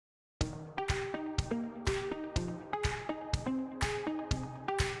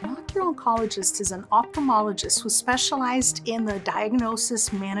ocular oncologist is an ophthalmologist who specialized in the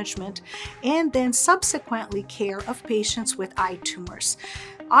diagnosis, management, and then subsequently care of patients with eye tumors.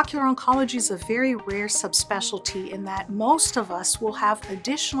 Ocular oncology is a very rare subspecialty in that most of us will have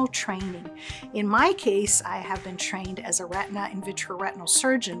additional training. In my case, I have been trained as a retina and vitreoretinal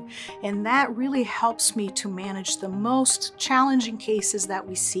surgeon, and that really helps me to manage the most challenging cases that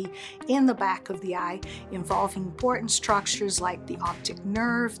we see in the back of the eye, involving important structures like the optic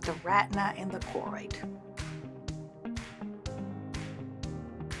nerve, the retina, and the choroid.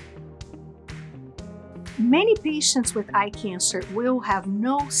 Many patients with eye cancer will have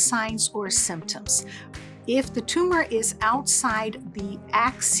no signs or symptoms. If the tumor is outside the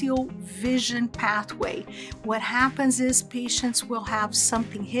axial vision pathway, what happens is patients will have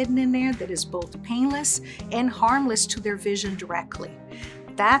something hidden in there that is both painless and harmless to their vision directly.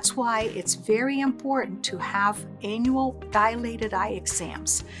 That's why it's very important to have annual dilated eye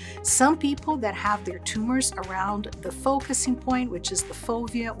exams. Some people that have their tumors around the focusing point, which is the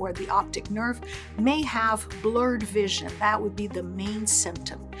fovea or the optic nerve, may have blurred vision. That would be the main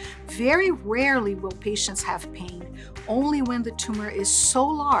symptom. Very rarely will patients have pain, only when the tumor is so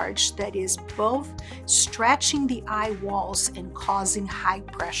large that is both stretching the eye walls and causing high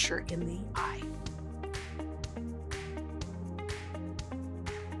pressure in the eye.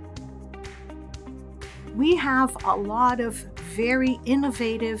 We have a lot of very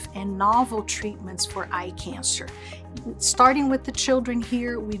innovative and novel treatments for eye cancer. Starting with the children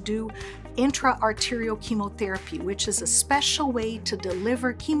here, we do intra-arterial chemotherapy, which is a special way to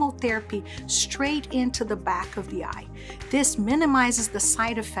deliver chemotherapy straight into the back of the eye. This minimizes the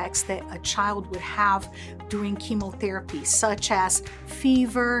side effects that a child would have during chemotherapy, such as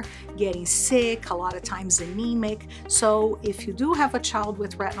fever, getting sick, a lot of times anemic. So if you do have a child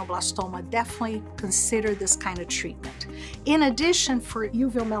with retinoblastoma, definitely consider this kind of treatment. In addition, for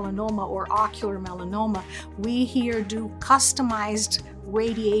uveal melanoma or ocular melanoma, we here do customized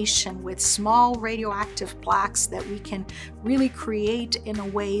radiation with small radioactive plaques that we can really create in a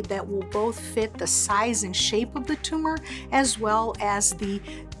way that will both fit the size and shape of the tumor as well as the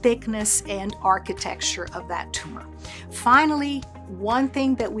thickness and architecture of that tumor. Finally, one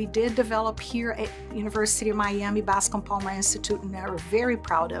thing that we did develop here at University of Miami, Bascom Palmer Eye Institute, and are very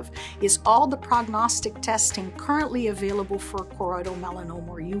proud of, is all the prognostic testing currently available for choroidal melanoma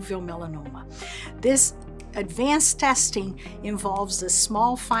or uveal melanoma. This advanced testing involves a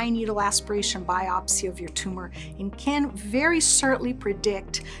small fine needle aspiration biopsy of your tumor and can very certainly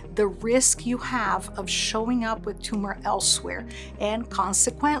predict the risk you have of showing up with tumor elsewhere and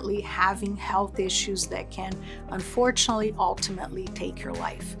consequently having health issues that can unfortunately ultimately take your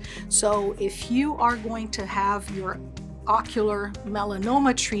life. So if you are going to have your ocular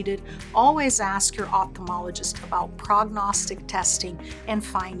melanoma treated, always ask your ophthalmologist about prognostic testing and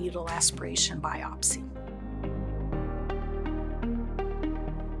fine needle aspiration biopsy.